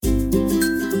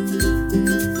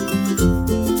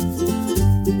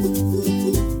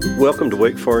Welcome to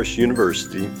Wake Forest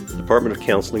University Department of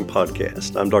Counseling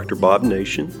podcast. I'm Dr. Bob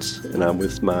Nations, and I'm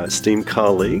with my esteemed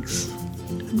colleagues.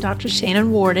 I'm Dr.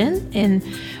 Shannon Warden, and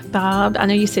Bob, I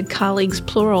know you said colleagues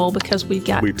plural because we've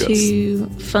got two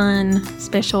fun,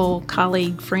 special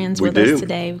colleague friends with us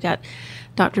today. We've got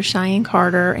Dr. Cheyenne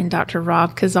Carter and Dr.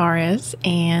 Rob Cazares,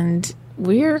 and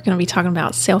we're going to be talking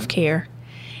about self-care.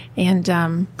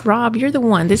 And Rob, you're the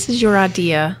one. This is your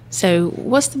idea. So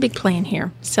what's the big plan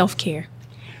here? Self-care.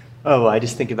 Oh, I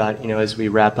just think about, as we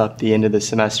wrap up the end of the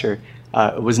semester,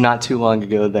 it was not too long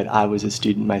ago that I was a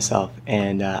student myself,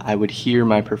 and I would hear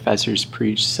my professors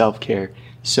preach self-care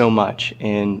so much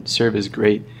and serve as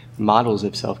great models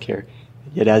of self-care.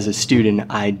 Yet as a student,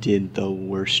 I did the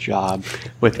worst job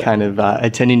with kind of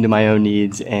attending to my own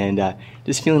needs and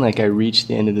just feeling like I reached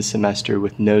the end of the semester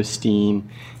with no steam,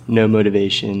 no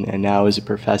motivation, and now as a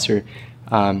professor,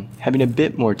 having a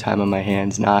bit more time on my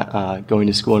hands, not going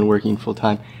to school and working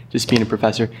full-time, just being a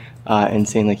professor and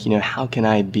saying, how can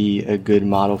I be a good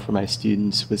model for my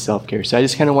students with self-care? So I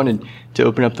just kind of wanted to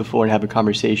open up the floor and have a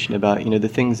conversation about, the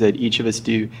things that each of us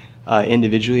do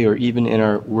individually or even in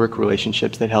our work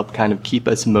relationships that help kind of keep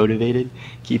us motivated,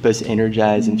 keep us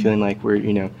energized and feeling like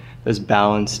we're, those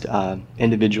balanced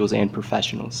individuals and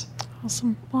professionals.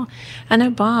 Awesome. Well, I know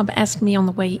Bob asked me on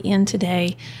the way in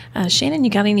today, Shannon,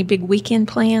 you got any big weekend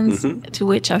plans? Mm-hmm. To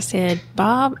which I said,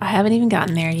 Bob, I haven't even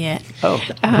gotten there yet. Oh.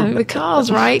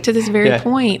 Because right to this very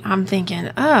point, I'm thinking,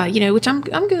 which I'm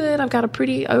good. I've got a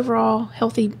pretty overall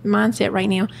healthy mindset right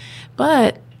now,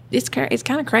 but it's kind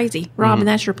of crazy, Rob, and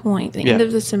that's your point. The end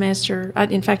of the semester,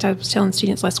 in fact, I was telling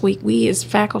students last week, we as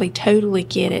faculty totally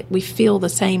get it. We feel the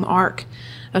same arc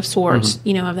of sorts,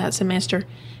 of that semester.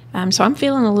 So I'm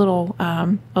feeling a little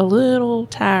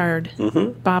tired.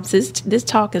 Mm-hmm. Bob, this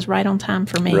talk is right on time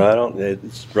for me.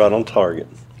 It's right on target.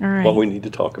 All right. What we need to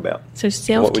talk about. So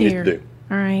self-care. What we need to do.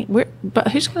 All right. But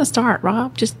who's going to start,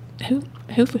 Rob? Just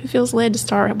who feels led to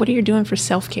start? What are you doing for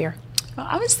self-care? Well,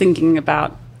 I was thinking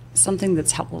about something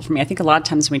that's helpful for me. I think a lot of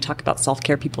times when we talk about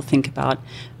self-care, people think about,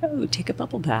 take a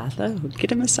bubble bath,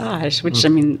 get a massage, which,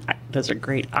 those are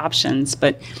great options.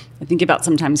 But I think about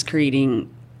sometimes creating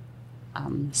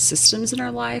systems in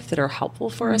our life that are helpful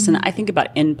for us. And I think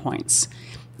about endpoints.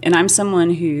 And I'm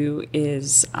someone who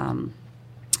is,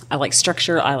 I like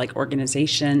structure, I like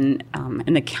organization.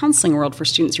 In the counseling world for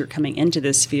students who are coming into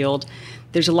this field,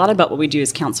 there's a lot about what we do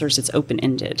as counselors that's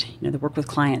open-ended. The work with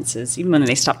clients is, even when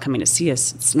they stop coming to see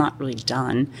us, it's not really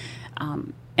done.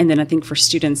 And then I think for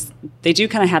students, they do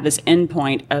kind of have this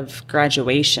endpoint of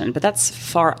graduation, but that's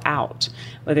far out.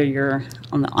 Whether you're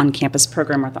on the on-campus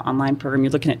program or the online program,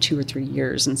 you're looking at 2 or 3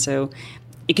 years. And so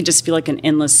it can just feel like an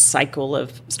endless cycle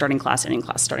of starting class, ending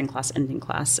class, starting class, ending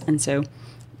class. And so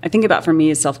I think about, for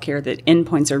me, as self-care, that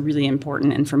endpoints are really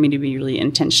important, and for me to be really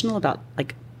intentional about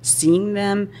seeing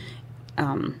them,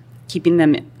 keeping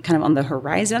them kind of on the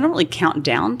horizon. I don't really count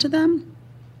down to them.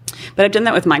 But I've done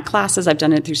that with my classes. I've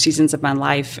done it through seasons of my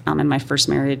life. In my first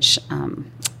marriage,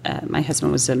 my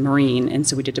husband was a Marine, and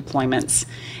so we did deployments,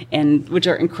 which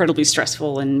are incredibly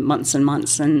stressful and months,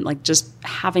 and just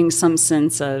having some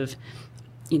sense of,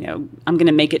 I'm going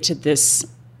to make it to this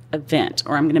event,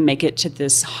 or I'm going to make it to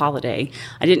this holiday.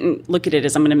 I didn't look at it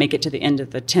as I'm going to make it to the end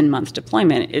of the 10-month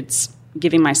deployment. It's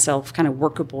giving myself kind of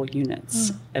workable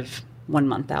units of 1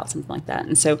 month out, something like that.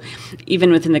 And so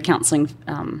even within the counseling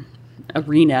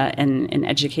arena and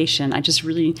education, I just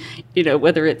really,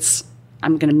 whether it's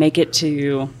I'm going to make it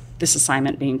to this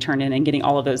assignment being turned in and getting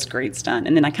all of those grades done,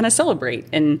 and then I kind of celebrate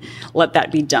and let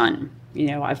that be done.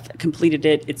 I've completed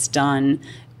it, it's done,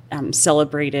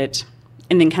 celebrate it,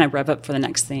 and then kind of rev up for the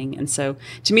next thing. And so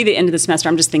to me, the end of the semester,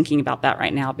 I'm just thinking about that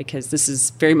right now because this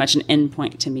is very much an end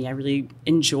point to me. I really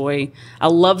I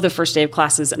love the first day of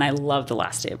classes, and I love the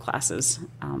last day of classes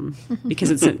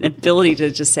because it's an ability to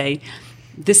just say,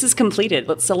 this is completed.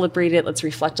 Let's celebrate it. Let's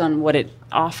reflect on what it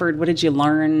offered. What did you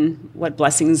learn? What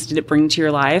blessings did it bring to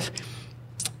your life?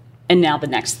 And now the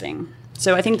next thing.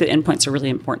 So I think that endpoints are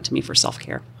really important to me for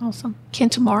self-care. Awesome. Can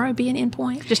tomorrow be an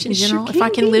endpoint, just in general? Sure,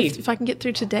 if I can get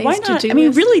through today's Why not? to-do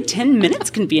list? Really 10 minutes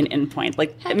can be an endpoint.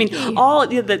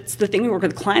 That's the thing we work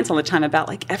with clients all the time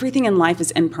about, everything in life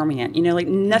is impermanent.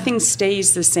 Nothing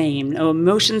stays the same. No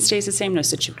emotion stays the same. No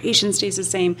situation stays the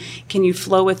same. Can you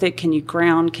flow with it? Can you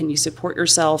ground? Can you support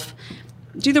yourself?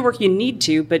 Do the work you need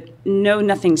to, but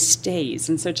nothing stays.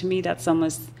 And so to me, that's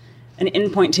almost an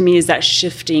endpoint to me is that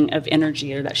shifting of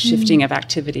energy or that shifting of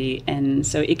activity. And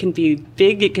so it can be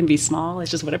big, it can be small.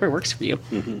 It's just whatever works for you.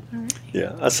 Mm-hmm. Right.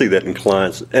 Yeah, I see that in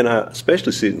clients, and I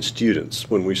especially see it in students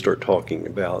when we start talking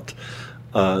about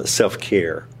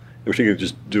self-care particularly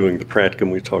just doing the practicum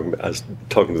I was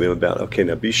talking to them about, okay,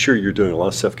 now be sure you're doing a lot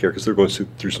of self-care because they're going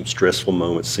through some stressful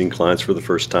moments, seeing clients for the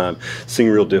first time, seeing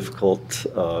real difficult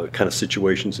kind of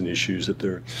situations and issues that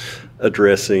they're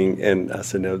addressing. And I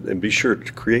said, no, and be sure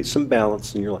to create some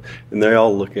balance in your life. And they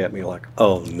all look at me like,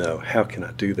 oh no, how can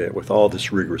I do that with all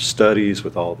this rigorous studies,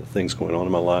 with all the things going on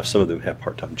in my life? Some of them have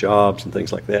part-time jobs and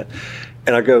things like that.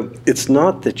 And I go, it's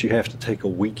not that you have to take a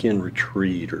weekend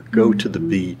retreat or go to the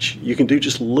beach. You can do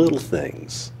just little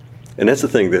things. And that's the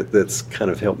thing that's kind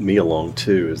of helped me along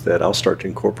too, is that I'll start to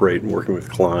incorporate in working with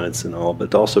clients and all,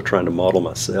 but also trying to model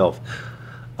myself.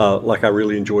 Like I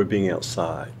really enjoy being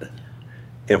outside.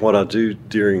 And what I do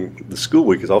during the school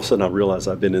week is all of a sudden I realize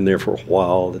I've been in there for a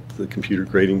while at the computer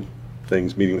grading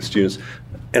things, meeting with students,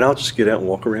 and I'll just get out and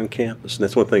walk around campus. And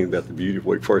that's one thing about the beauty of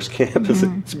Wake Forest campus.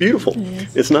 It's beautiful.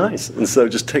 It's nice. And so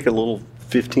just take a little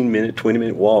 15-minute,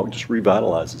 20-minute walk just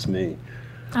revitalizes me.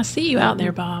 I see you out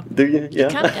there, Bob. Do you? Yeah.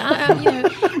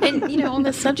 On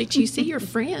this subject, you see your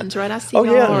friends, right? I see Oh,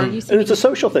 yeah. y'all. And it's a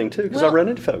social thing, too, because I run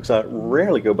into folks. I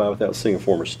rarely go by without seeing a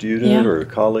former student or a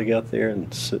colleague out there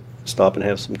and stop and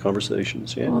have some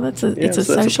conversations. Yeah. Well, it's a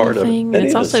social thing. And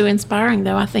it's also inspiring,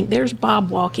 though. I think there's Bob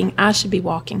walking. I should be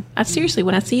walking. Seriously,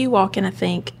 when I see you walking, I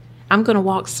think, I'm going to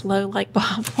walk slow like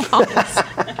Bob walks.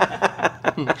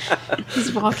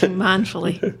 He's walking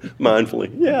mindfully.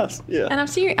 Mindfully, yes, yeah. And I'm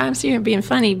serious being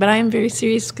funny, but I am very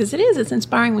serious because it's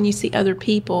inspiring when you see other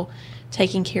people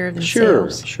taking care of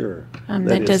themselves. Sure.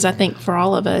 That does, I think, for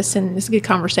all of us. And it's a good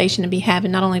conversation to be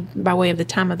having, not only by way of the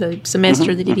time of the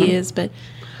semester that it is, but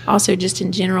also just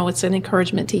in general. It's an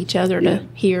encouragement to each other to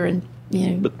hear and,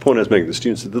 But the point I was making to the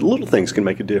students is that the little things can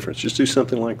make a difference. Just do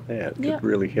something like that. It could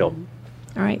really help.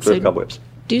 All right, so cobwebs.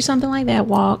 Do something like that,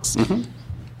 walks.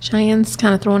 Cheyenne's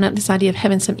kind of throwing up this idea of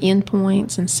having some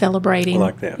endpoints and celebrating. I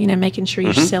like that. Making sure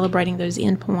you're celebrating those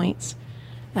endpoints.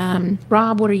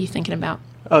 Rob, what are you thinking about?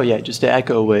 Oh, yeah, just to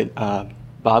echo what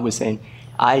Bob was saying,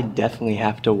 I definitely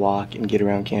have to walk and get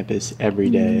around campus every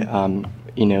day.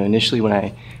 Initially when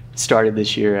I started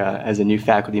this year as a new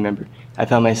faculty member, I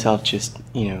found myself just,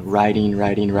 writing,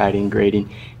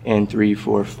 grading, and 3,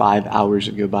 4, 5 hours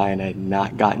would go by and I had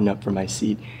not gotten up from my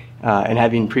seat. And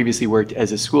having previously worked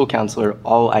as a school counselor,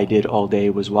 all I did all day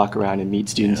was walk around and meet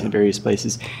students in various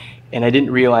places. And I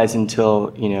didn't realize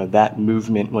until, that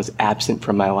movement was absent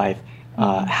from my life,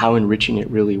 how enriching it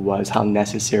really was, how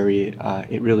necessary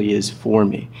it really is for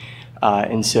me.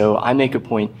 And so I make a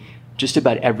point just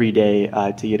about every day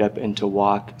to get up and to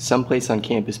walk someplace on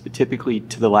campus, but typically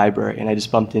to the library. And I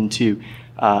just bumped into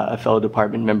a fellow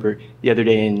department member the other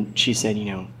day, and she said,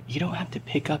 you don't have to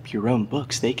pick up your own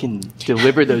books. They can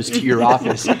deliver those to your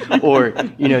office, or,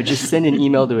 just send an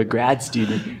email to a grad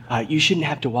student. You shouldn't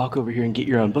have to walk over here and get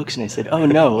your own books. And I said, oh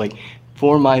no,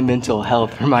 for my mental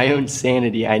health, for my own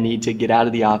sanity, I need to get out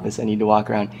of the office. I need to walk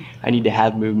around. I need to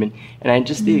have movement. And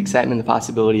the excitement, the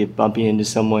possibility of bumping into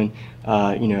someone,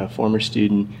 a former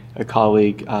student, a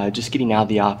colleague, just getting out of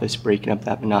the office, breaking up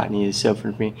that monotony is so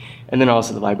fun for me. And then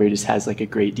also the library just has a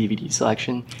great DVD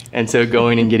selection. And so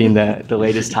going and getting the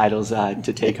latest titles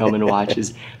to take home and watch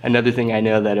is another thing I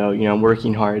know that, I'm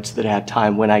working hard so that I have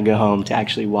time when I go home to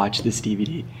actually watch this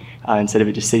DVD. Instead of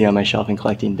it just sitting on my shelf and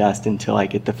collecting dust until I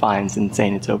get the fines and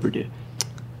saying it's overdue.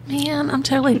 Man, I'm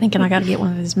totally thinking I got to get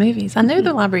one of those movies. I know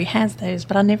the library has those,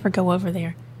 but I never go over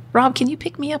there. Rob, can you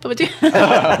pick me up? Happy,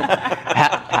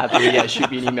 yeah,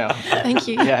 shoot me an email. Thank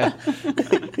you. Yeah.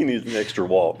 He needs an extra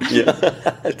walk. Yeah.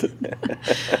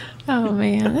 Oh,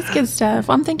 man, that's good stuff.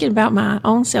 I'm thinking about my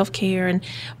own self-care, and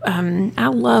I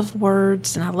love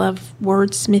words, and I love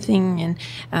wordsmithing.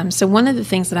 And so one of the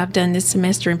things that I've done this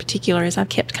semester in particular is I've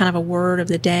kept kind of a word of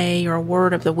the day or a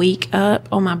word of the week up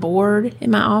on my board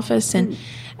in my office, and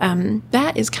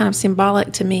that is kind of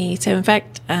symbolic to me. So, in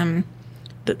fact,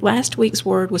 the last week's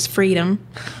word was freedom.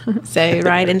 And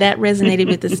that resonated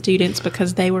with the students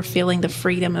because they were feeling the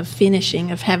freedom of finishing,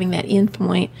 of having that end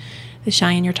point that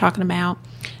Cheyenne you're talking about.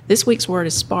 This week's word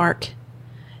is spark.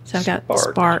 So I've got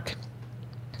spark.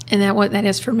 And what that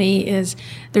is for me is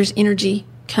there's energy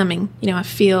coming. I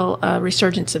feel a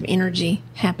resurgence of energy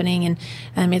happening.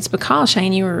 And it's because,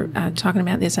 Cheyenne, you were talking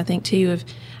about this, I think, too, of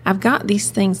I've got these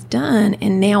things done,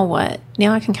 and now what?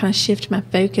 Now I can kind of shift my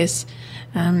focus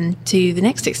to the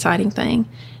next exciting thing.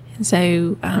 And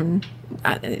so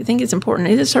I think it's important.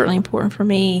 It is certainly important for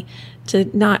me to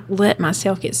not let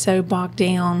myself get so bogged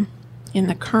down in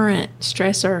the current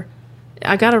stressor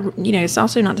I got to, it's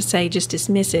also not to say just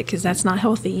dismiss it, because that's not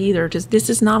healthy either. Just, this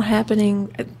is not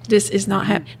happening. This is not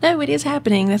happening. No, it is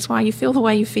happening. That's why you feel the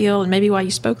way you feel, and maybe why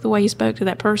you spoke the way you spoke to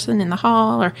that person in the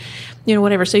hall, or,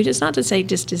 whatever. So it's not to say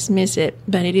just dismiss it,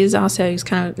 but it is also, it's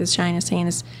kind of, as Shane is saying,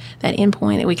 is that end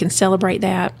point that we can celebrate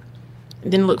that,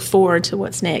 and then look forward to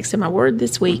what's next. And my word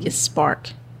this week is spark.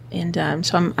 And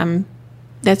so I'm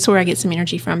that's where I get some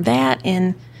energy from. That,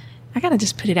 and I got to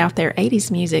just put it out there,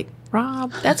 80s music.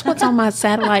 Rob, that's what's on my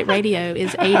satellite radio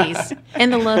is 80s,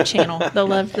 and the Love channel, the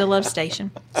love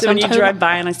station. So when you drive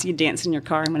by and I see you dance in your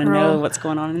car, I'm going to know what's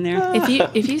going on in there.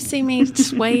 If you see me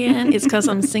swaying, it's because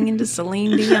I'm singing to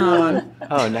Celine Dion.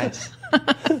 Oh, nice.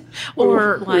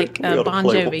 Or like We ought to Bon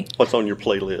play Jovi. What's on your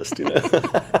playlist?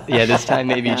 Yeah, this time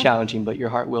may be challenging, but your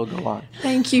heart will go on.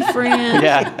 Thank you, friend.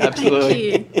 Yeah,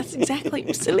 absolutely. Thank you. That's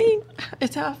exactly, Celine.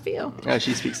 That's how I feel. Oh,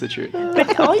 she speaks the truth.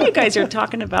 But all you guys are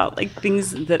talking about like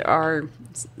things that are,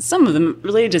 some of them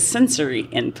related to sensory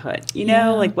input,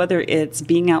 like whether it's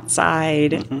being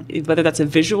outside, whether that's a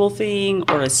visual thing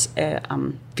or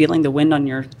feeling the wind on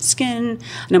your skin.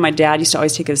 I know my dad used to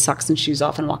always take his socks and shoes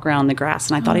off and walk around in the grass,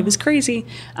 and I thought he was crazy.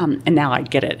 And now I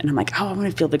get it. And I'm like, oh, I want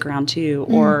to feel the ground too,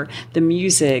 or the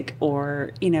music,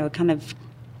 or, kind of,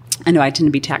 I know I tend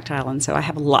to be tactile, and so I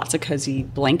have lots of cozy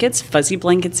blankets, fuzzy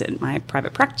blankets at my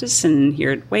private practice and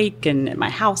here at Wake, and at my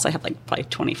house I have like probably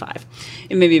 25.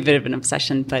 It may be a bit of an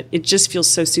obsession, but it just feels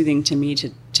so soothing to me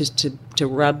to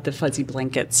rub the fuzzy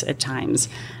blankets at times,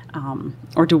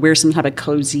 or to wear some type of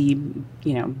cozy,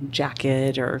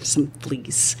 jacket or some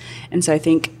fleece. And so I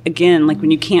think, again, like when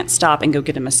you can't stop and go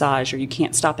get a massage, or you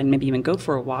can't stop and maybe even go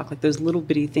for a walk, like those little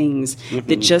bitty things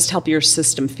that just help your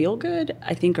system feel good,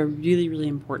 I think are really, really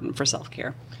important for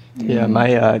self-care. Yeah, my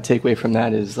takeaway from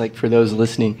that is, like, for those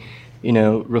listening,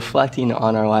 reflecting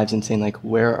on our lives and saying, like,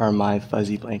 where are my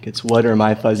fuzzy blankets? What are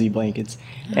my fuzzy blankets?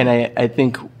 And I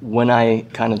think when I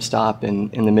kind of stop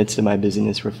and in the midst of my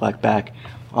busyness reflect back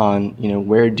on,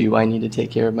 where do I need to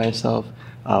take care of myself?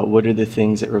 What are the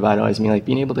things that revitalize me? Like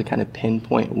being able to kind of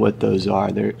pinpoint what those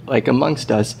are. They're like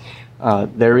amongst us,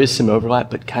 there is some overlap,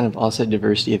 but kind of also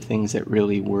diversity of things that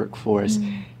really work for us.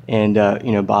 And,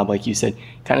 Bob, like you said,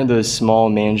 kind of those small,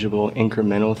 manageable,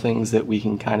 incremental things that we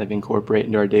can kind of incorporate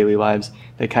into our daily lives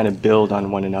that kind of build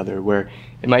on one another, where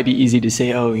it might be easy to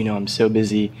say, oh, I'm so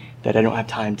busy that I don't have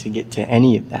time to get to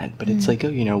any of that. But it's like,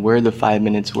 oh, where are the 5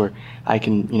 minutes where I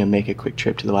can, make a quick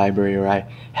trip to the library, or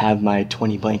I have my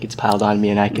 20 blankets piled on me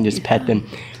and I can just pet them.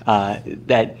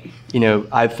 That,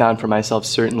 I've found for myself,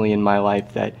 certainly in my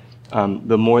life, that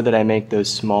the more that I make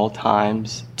those small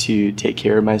times to take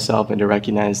care of myself and to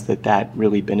recognize that that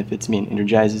really benefits me and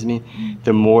energizes me,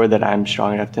 the more that I'm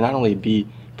strong enough to not only be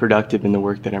productive in the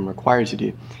work that I'm required to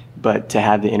do, but to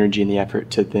have the energy and the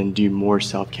effort to then do more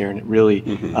self-care. And it really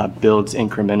builds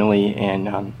incrementally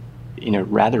and,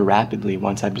 rather rapidly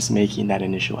once I'm just making that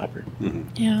initial effort.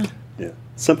 Yeah. Yeah.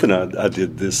 Something I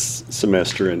did this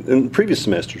semester and previous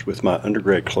semesters with my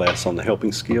undergrad class on the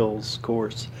Helping Skills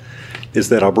course is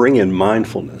that I'll bring in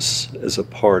mindfulness as a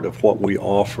part of what we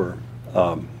offer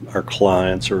our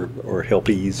clients or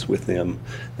helpees with them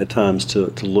at times to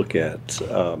look at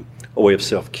a way of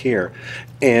self-care.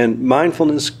 And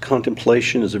mindfulness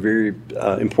contemplation is a very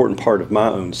important part of my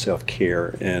own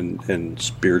self-care and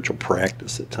spiritual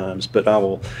practice at times. But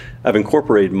I've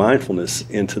incorporated mindfulness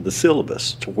into the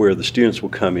syllabus to where the students will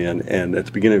come in, and at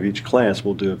the beginning of each class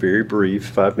we'll do a very brief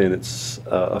 5 minutes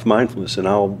of mindfulness, and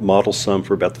I'll model some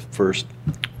for about the first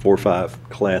 4 or 5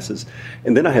 classes.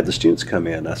 And then I had the students come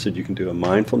in. I said, you can do a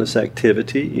mindfulness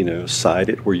activity, cite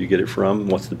it, where you get it from,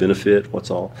 what's the benefit, what's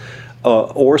all.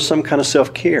 Or some kind of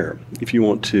self-care, if you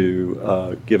want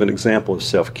to give an example of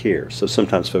self-care. So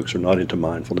sometimes folks are not into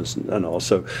mindfulness and all.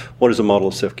 So what is a model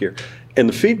of self-care? And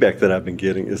the feedback that I've been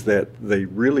getting is that they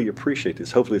really appreciate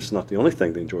this. Hopefully it's not the only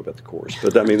thing they enjoy about the course.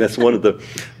 But I mean, that's one of the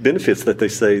benefits that they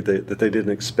say that they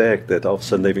didn't expect, that all of a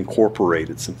sudden they've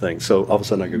incorporated some things. So all of a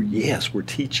sudden I go, yes, we're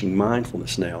teaching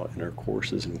mindfulness now in our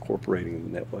courses and incorporating them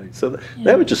in that way. So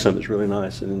that was just something that's really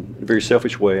nice. And in a very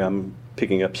selfish way, I'm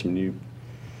picking up some new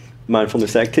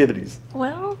mindfulness activities.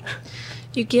 Well,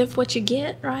 you give what you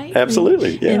get, right?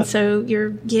 Absolutely, yeah. And so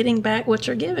you're getting back what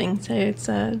you're giving. So it's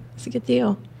a good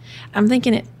deal. I'm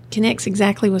thinking it connects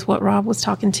exactly with what Rob was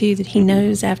talking to, that he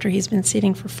knows after he's been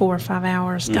sitting for 4 or 5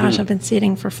 hours. Gosh, I've been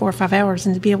sitting for 4 or 5 hours,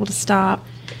 and to be able to stop,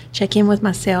 check in with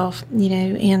myself,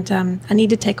 and I need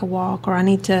to take a walk, or I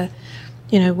need to,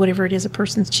 whatever it is a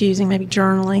person's choosing, maybe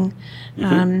journaling.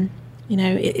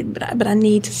 But I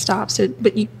need to stop.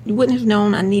 But you wouldn't have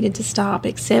known I needed to stop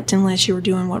except unless you were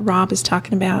doing what Rob is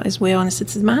talking about as well. And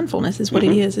it's mindfulness is what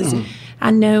it is.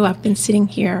 I know I've been sitting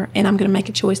here and I'm going to make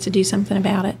a choice to do something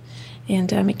about it.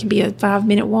 And it can be a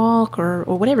 5-minute walk or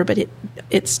whatever, but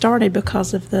it started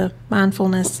because of the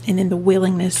mindfulness and then the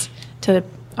willingness to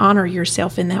honor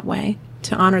yourself in that way,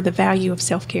 to honor the value of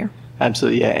self-care.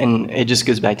 Absolutely, yeah. And it just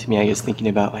goes back to me, I guess, thinking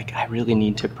about, like, I really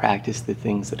need to practice the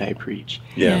things that I preach.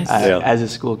 Yeah. Yes. As a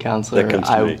school counselor, That comes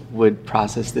to I me. would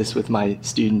process this with my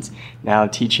students. Now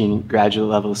teaching graduate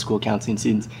level school counseling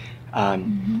students,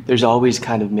 there's always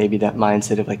kind of maybe that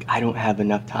mindset of, like, I don't have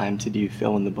enough time to do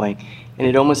fill in the blank. And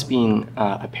it almost being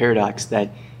a paradox that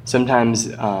sometimes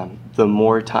the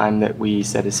more time that we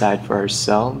set aside for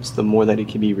ourselves, the more that it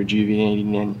can be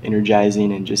rejuvenating and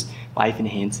energizing and just life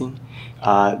enhancing.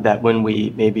 That when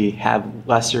we maybe have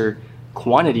lesser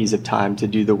quantities of time to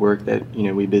do the work that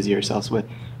we busy ourselves with,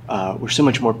 we're so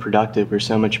much more productive. We're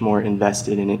so much more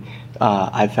invested in it.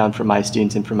 I've found for my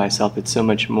students and for myself, it's so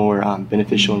much more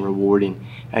beneficial and rewarding.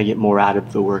 I get more out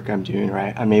of the work I'm doing.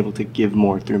 Right, I'm able to give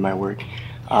more through my work.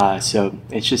 So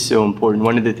it's just so important.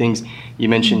 One of the things you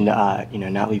mentioned,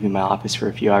 not leaving my office for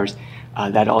a few hours,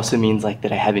 that also means like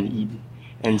that I haven't eaten.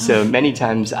 And so many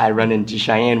times I run into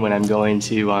Cheyenne when I'm going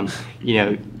to,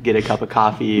 get a cup of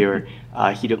coffee or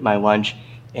heat up my lunch.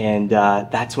 And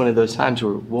that's one of those times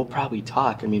where we'll probably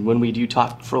talk. I mean, when we do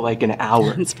talk for like an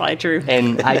hour. It's probably true.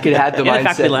 And I could have the Yeah, mindset.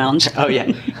 Faculty Lounge. Oh,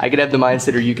 yeah. I could have the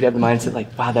mindset, or you could have the mindset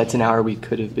like, wow, that's an hour we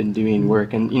could have been doing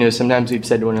work. And, sometimes we've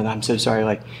said to one another, I'm so sorry,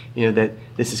 like, that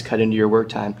this is cut into your work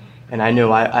time. And I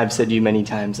know I've said to you many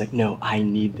times, like, no, I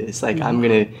need this. Like, I'm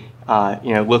going to,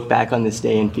 look back on this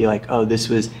day and feel like, oh, this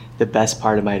was the best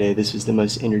part of my day. This was the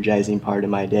most energizing part of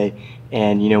my day.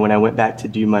 And, when I went back to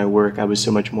do my work, I was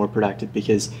so much more productive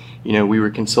because, we were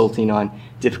consulting on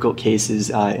difficult cases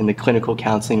in the clinical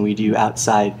counseling we do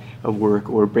outside of work,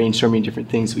 or brainstorming different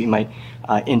things we might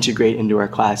integrate into our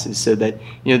classes, so that,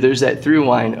 there's that through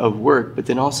line of work, but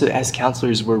then also as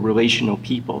counselors, we're relational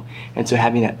people. And so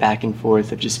having that back and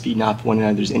forth of just feeding off one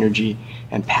another's energy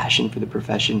and passion for the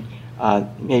profession,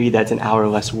 maybe that's an hour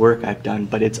less work I've done,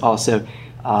 but it's also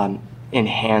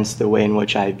enhanced the way in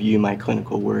which I view my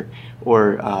clinical work,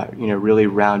 or really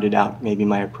rounded out maybe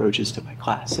my approaches to my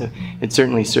class. So it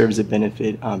certainly serves a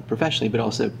benefit professionally, but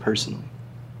also personally.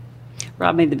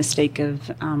 Rob made the mistake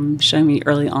of showing me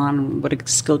early on what a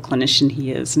skilled clinician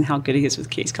he is and how good he is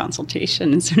with case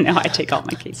consultation. And so now I take all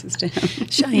my cases to him.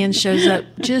 Cheyenne shows up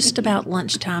just about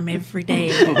lunchtime every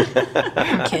day.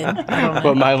 I'm kidding. I don't know.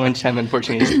 Well, my lunchtime,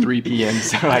 unfortunately, is 3 p.m.,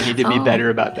 so I need to be better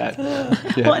about that.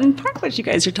 Yeah. Well, and part of what you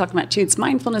guys are talking about too, it's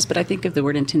mindfulness, but I think of the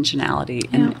word intentionality.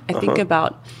 And I think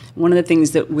about one of the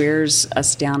things that wears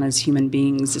us down as human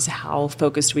beings is how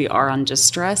focused we are on just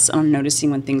stress, on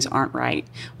noticing when things aren't right,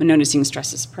 when noticing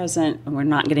stress is present, when we're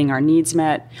not getting our needs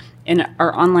met. And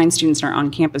our online students and our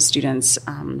on-campus students,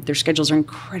 their schedules are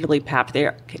incredibly packed.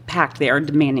 They are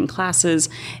demanding classes.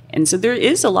 And so there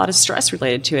is a lot of stress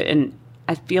related to it. And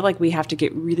I feel like we have to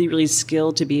get really, really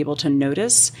skilled to be able to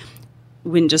notice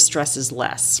when just stress is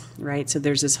less, right? So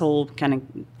there's this whole kind of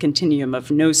continuum of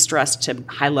no stress to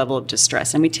high level of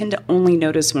distress. And we tend to only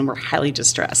notice when we're highly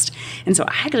distressed. And so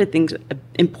I gotta think an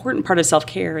important part of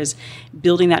self-care is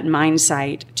building that mind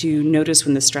sight to notice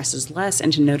when the stress is less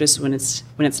and to notice when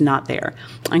it's not there.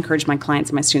 I encourage my clients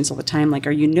and my students all the time, like,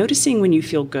 are you noticing when you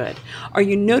feel good? Are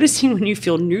you noticing when you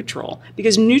feel neutral?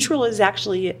 Because neutral is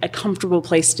actually a comfortable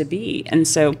place to be. And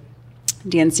so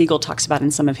Dan Siegel talks about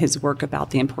in some of his work about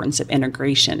the importance of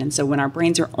integration. And so when our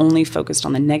brains are only focused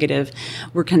on the negative,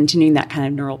 we're continuing that kind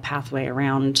of neural pathway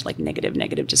around like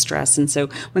negative distress. And so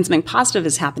when something positive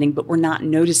is happening, but we're not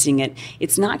noticing it,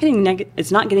 it's not getting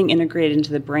integrated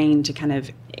into the brain to kind of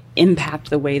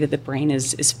impact the way that the brain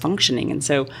is functioning. And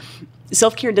so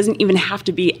self-care doesn't even have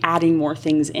to be adding more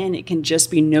things in. It can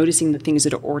just be noticing the things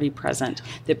that are already present,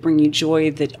 that bring you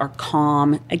joy, that are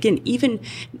calm. Again,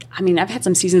 I've had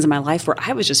some seasons in my life where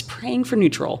I was just praying for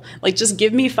neutral. Like, just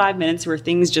give me 5 minutes where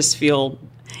things just feel,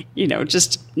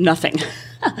 just nothing.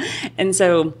 And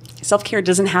so self-care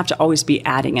doesn't have to always be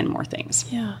adding in more things.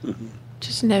 Yeah.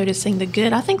 Just noticing the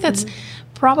good. I think that's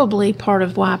probably part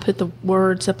of why I put the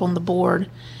words up on the board.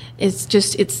 It's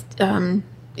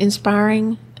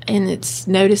inspiring. And it's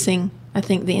noticing, I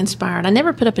think, the inspired. I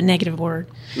never put up a negative word.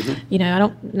 I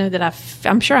don't know that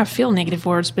I'm sure I feel negative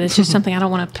words, but it's just something I don't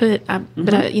want to put. And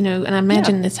I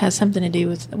imagine this has something to do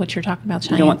with what you're talking about,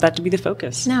 Cheyenne. You don't want that to be the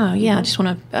focus. No, yeah, I just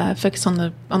want to focus on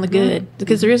the good,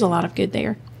 because there is a lot of good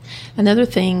there. Another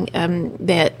thing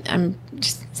that I'm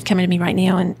just coming to me right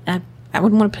now, and I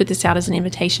would want to put this out as an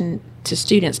invitation to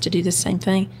students to do the same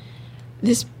thing.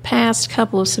 This past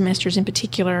couple of semesters in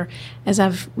particular, as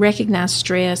I've recognized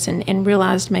stress and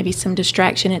realized maybe some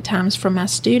distraction at times from my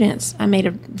students, I made a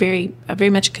very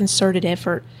much concerted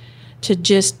effort to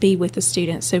just be with the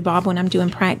students. So, Bob, when I'm doing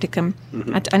practicum,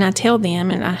 and I tell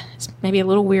them, and it's maybe a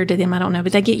little weird to them, I don't know,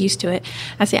 but they get used to it.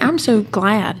 I say, I'm so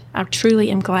glad, I truly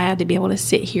am glad to be able to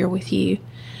sit here with you,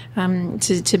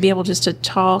 to be able just to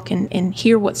talk and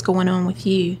hear what's going on with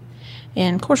you.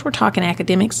 And, of course, we're talking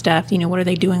academic stuff. What are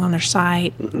they doing on their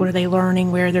site? What are they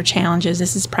learning? Where are their challenges?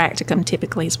 This is practicum,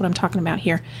 typically, is what I'm talking about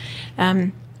here.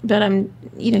 But I'm,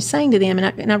 saying to them,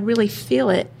 and I really feel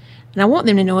it, and I want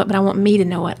them to know it, but I want me to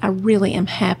know it. I really am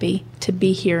happy to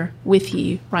be here with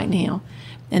you right now.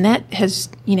 And that has,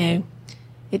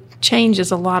 it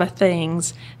changes a lot of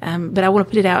things. But I want to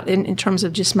put it out in terms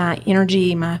of just my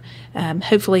energy, my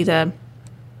hopefully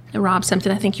Rob, something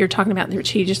I think you're talking about there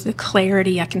too, just the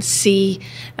clarity. I can see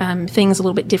things a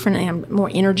little bit differently. I'm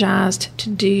more energized to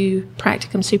do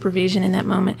practicum supervision in that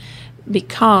moment,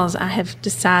 because I have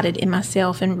decided in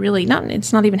myself, and really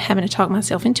it's not even having to talk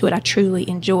myself into it. I truly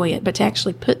enjoy it, but to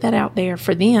actually put that out there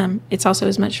for them, it's also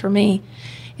as much for me,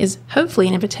 is hopefully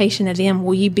an invitation to them.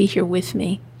 Will you be here with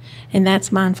me? And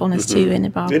that's mindfulness too, isn't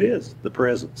it, Bob? It is the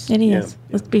presence. It is. Yeah.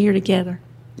 Let's be here together.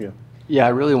 Yeah, I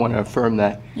really want to affirm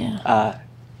that. Yeah.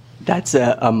 That's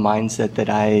a mindset that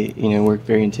I, work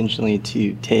very intentionally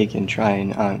to take and try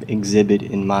and exhibit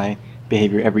in my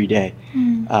behavior every day.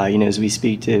 As we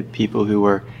speak to people who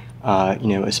are,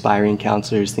 aspiring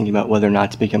counselors, thinking about whether or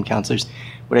not to become counselors,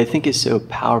 what I think is so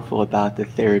powerful about the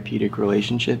therapeutic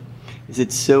relationship is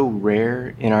it's so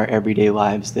rare in our everyday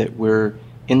lives that we're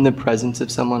in the presence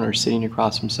of someone or sitting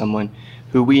across from someone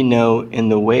who we know in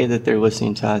the way that they're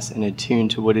listening to us and attuned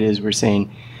to what it is we're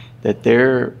saying, that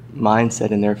their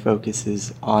mindset and their focus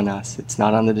is on us. It's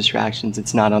not on the distractions.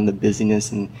 It's not on the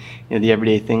busyness and the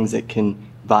everyday things that can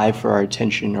vie for our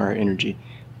attention or our energy,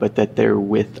 but that they're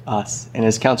with us. And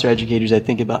as counselor educators, I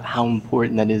think about how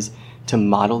important that is to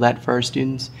model that for our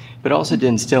students, but also to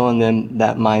instill in them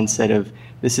that mindset of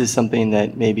this is something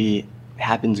that maybe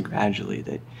happens gradually,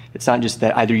 that it's not just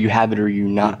that either you have it or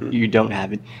you don't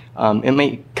have it. It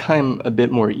may come a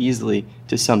bit more easily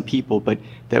to some people, but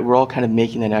that we're all kind of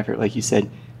making that effort, like you said,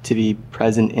 to be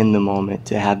present in the moment,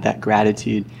 to have that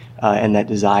gratitude and that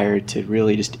desire to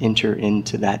really just enter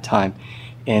into that time.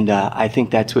 And I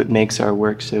think that's what makes our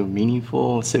work so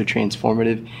meaningful, so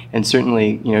transformative, and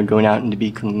certainly, going out and to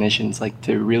be clinicians, like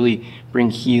to really bring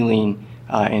healing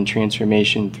and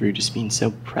transformation through just being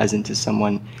so present to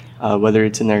someone, whether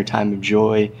it's in their time of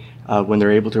joy, when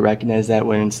they're able to recognize that,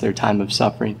 when it's their time of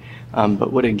suffering.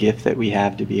 But what a gift that we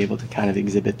have to be able to kind of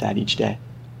exhibit that each day.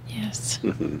 Yes.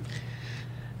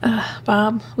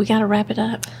 Bob, we got to wrap it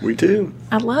up. We do.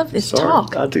 I love this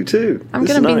talk. I do too. I'm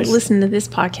going to be listening to this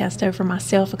podcast over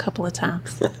myself a couple of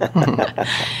times.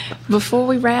 Before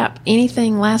we wrap,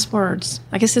 anything, last words?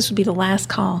 I guess this would be the last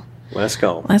call. Last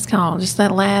call. Last call. Just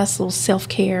that last little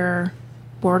self-care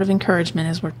word of encouragement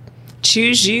as we're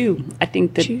choose you. I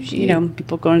think that,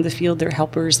 people go into the field, they're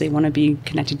helpers, they want to be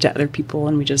connected to other people,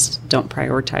 and we just don't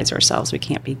prioritize ourselves. We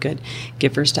can't be good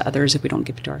givers to others if we don't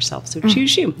give it to ourselves. So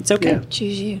choose you. It's okay. Yeah.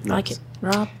 Choose you. Nice. Like it.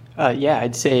 Rob?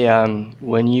 I'd say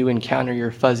when you encounter your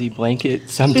fuzzy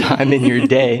blanket sometime in your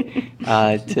day,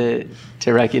 to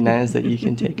recognize that you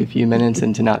can take a few minutes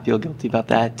and to not feel guilty about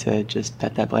that, to just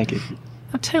pet that blanket.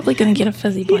 I'm totally going to get a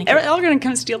fuzzy blanket. They're all going to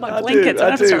come steal my blankets.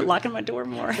 I have to start locking my door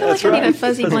more. I feel like I need a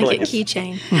fuzzy blanket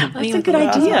keychain. That's a good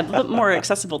idea. A little more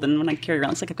accessible than when I carry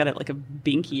around. It's like I've got a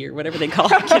binky or whatever they call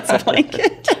it. Kids'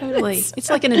 blanket. Totally. It's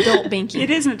like an adult binky. It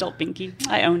is an adult binky.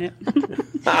 I own it.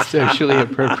 Socially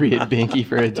appropriate binky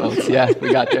for adults. Yeah,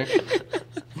 we got there.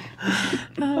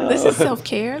 This is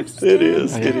self-care. It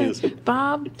is.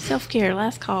 Bob, self-care,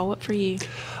 last call. What for you?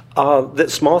 That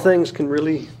small things can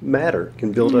really matter,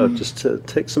 can build up. Just to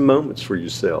take some moments for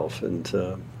yourself and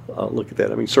look at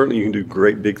that. I mean, certainly you can do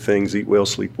great big things, eat well,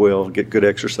 sleep well, get good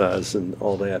exercise and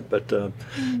all that. But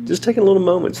just taking little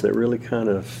moments that really kind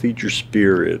of feed your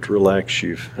spirit, relax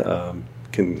you,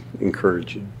 can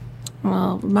encourage you.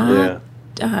 Well, the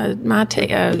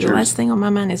last thing on my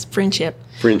mind is friendship.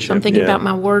 So I'm thinking about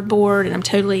my word board, and I'm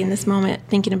totally in this moment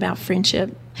thinking about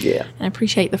friendship. Yeah. And I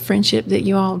appreciate the friendship that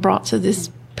you all brought to this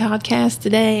podcast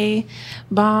today,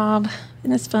 Bob,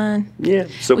 and it's fun. Yeah,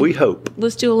 so we hope.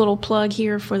 Let's do a little plug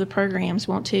here for the programs,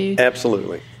 want to?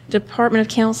 Absolutely. Department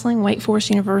of Counseling, Wake Forest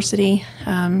University.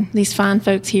 These fine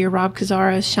folks here, Rob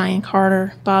Cazares, Cheyenne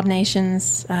Carter, Bob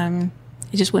Nations.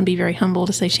 It just wouldn't be very humble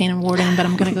to say Shannon Warden, but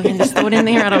I'm going to go ahead and just throw it in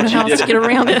there. I don't know how else to get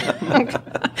around it.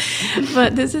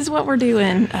 But this is what we're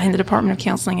doing in the Department of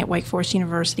Counseling at Wake Forest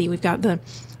University. We've got the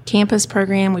campus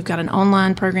program. We've got an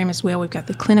online program as well. We've got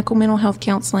the clinical mental health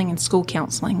counseling and school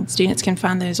counseling. Students can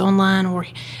find those online or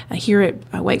here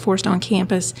at Wake Forest on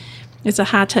campus. It's a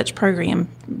high-touch program,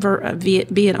 be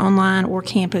it online or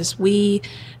campus. We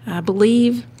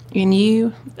believe in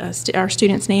you, our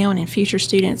students now and in future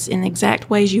students, in the exact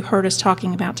ways you heard us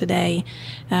talking about today.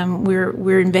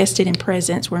 We're invested in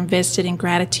presence. We're invested in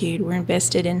gratitude. We're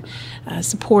invested in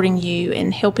supporting you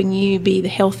and helping you be the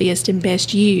healthiest and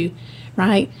best you,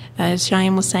 right? As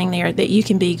Cheyenne was saying there, that you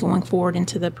can be going forward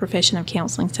into the profession of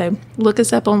counseling. So look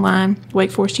us up online,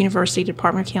 Wake Forest University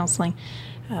Department of Counseling,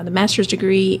 the master's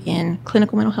degree in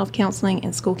clinical mental health counseling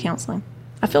and school counseling.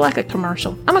 I feel like a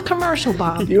commercial. I'm a commercial,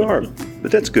 Bob. You are,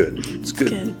 but that's good. It's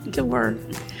good. Good work.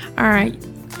 All right.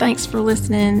 Thanks for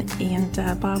listening.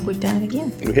 And Bob, we've done it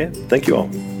again. Okay. Thank you all.